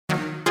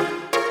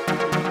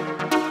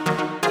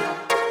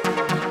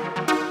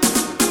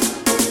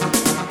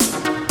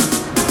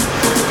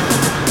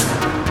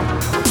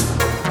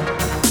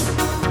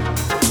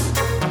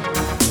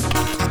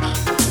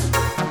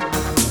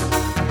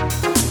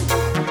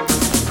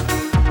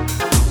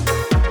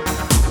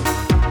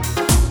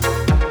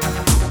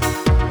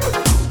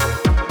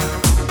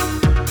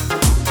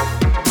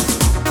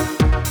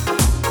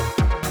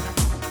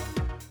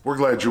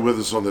glad you're with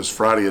us on this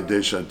Friday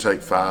edition of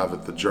Take 5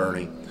 at the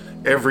Journey.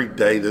 Every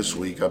day this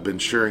week, I've been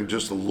sharing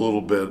just a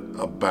little bit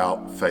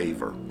about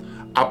favor.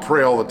 I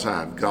pray all the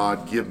time,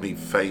 God, give me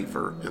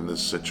favor in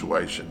this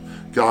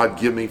situation. God,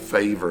 give me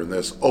favor in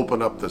this.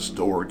 Open up this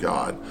door,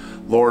 God.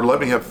 Lord, let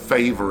me have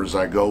favor as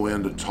I go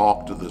in to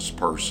talk to this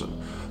person.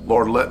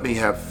 Lord, let me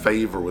have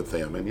favor with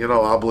them. And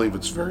I believe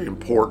it's very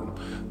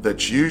important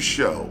that you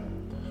show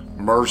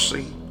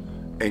mercy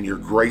and you're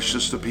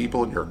gracious to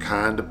people and you're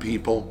kind to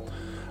people.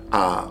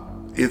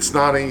 It's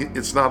not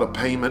a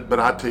payment,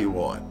 but I tell you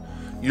what,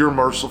 you're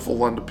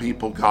merciful unto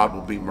people, God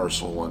will be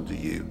merciful unto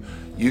you.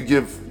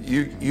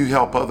 You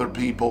help other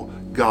people,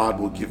 God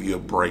will give you a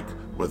break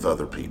with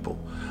other people.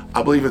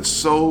 I believe it's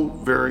so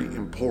very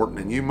important,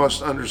 and you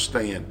must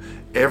understand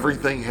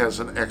everything has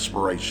an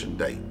expiration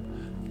date.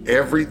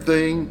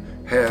 Everything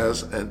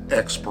has an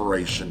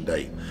expiration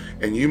date.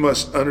 And you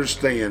must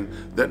understand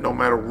that no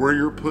matter where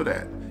you're put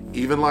at,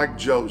 even like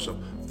Joseph,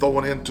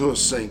 thrown into a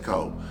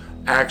sinkhole,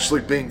 actually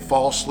being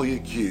falsely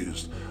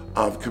accused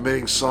of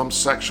committing some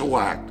sexual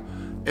act,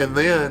 and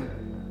then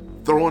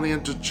thrown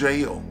into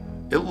jail.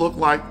 It looked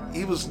like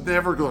he was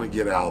never going to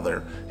get out of there.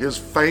 His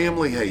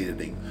family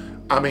hated him.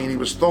 He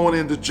was thrown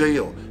into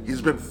jail.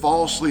 He's been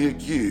falsely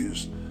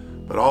accused.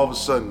 But all of a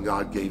sudden,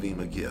 God gave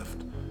him a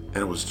gift, and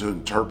it was to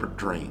interpret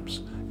dreams.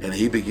 And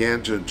he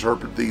began to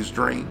interpret these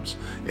dreams,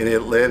 and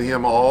it led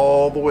him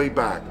all the way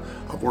back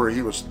of where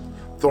he was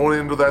thrown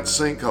into that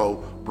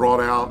sinkhole, brought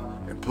out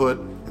and put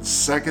in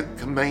second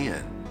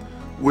command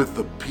with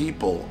the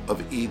people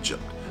of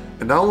Egypt.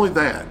 And not only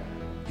that,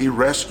 he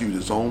rescued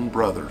his own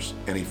brothers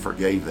and he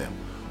forgave them.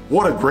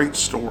 What a great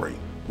story.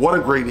 What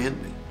a great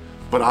ending.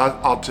 But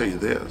I'll tell you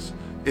this,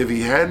 if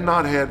he had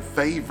not had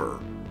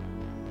favor,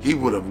 he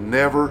would have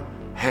never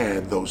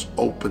had those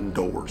open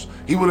doors.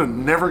 He would have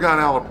never got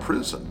out of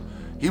prison.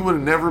 He would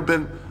have never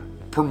been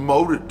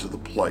promoted to the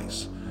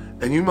place.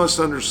 And you must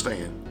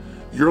understand,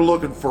 you're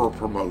looking for a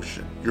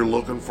promotion. You're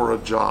looking for a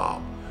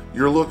job.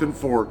 You're looking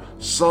for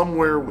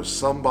somewhere with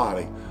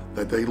somebody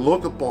that they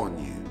look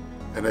upon you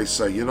and they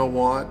say, you know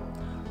what?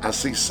 I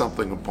see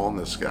something upon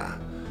this guy.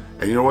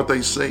 And you know what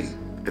they see?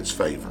 It's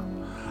favor.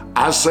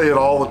 I say it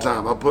all the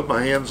time. I put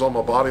my hands on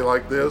my body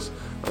like this.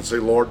 I say,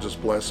 Lord,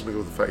 just bless me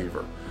with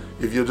favor.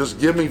 If you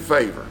just give me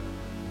favor,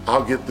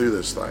 I'll get through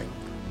this thing.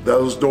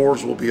 Those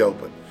doors will be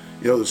open.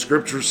 The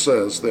scripture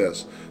says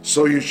this,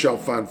 so you shall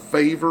find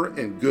favor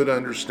and good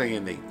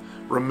understanding.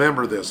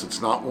 Remember this,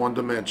 it's not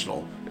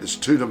one-dimensional, it's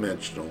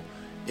two-dimensional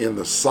in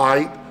the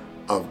sight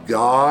of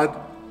God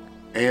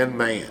and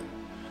man.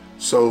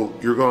 So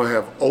you're going to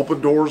have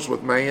open doors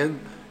with man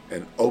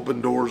and open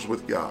doors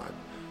with God.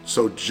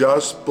 So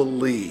just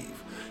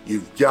believe.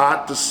 You've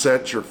got to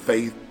set your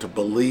faith to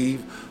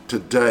believe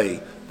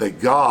today that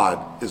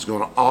God is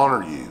going to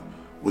honor you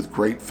with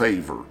great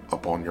favor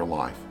upon your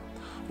life.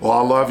 Well,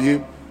 I love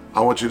you. I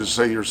want you to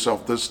say to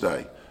yourself this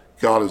day,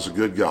 God is a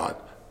good God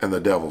and the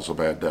devil's a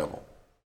bad devil.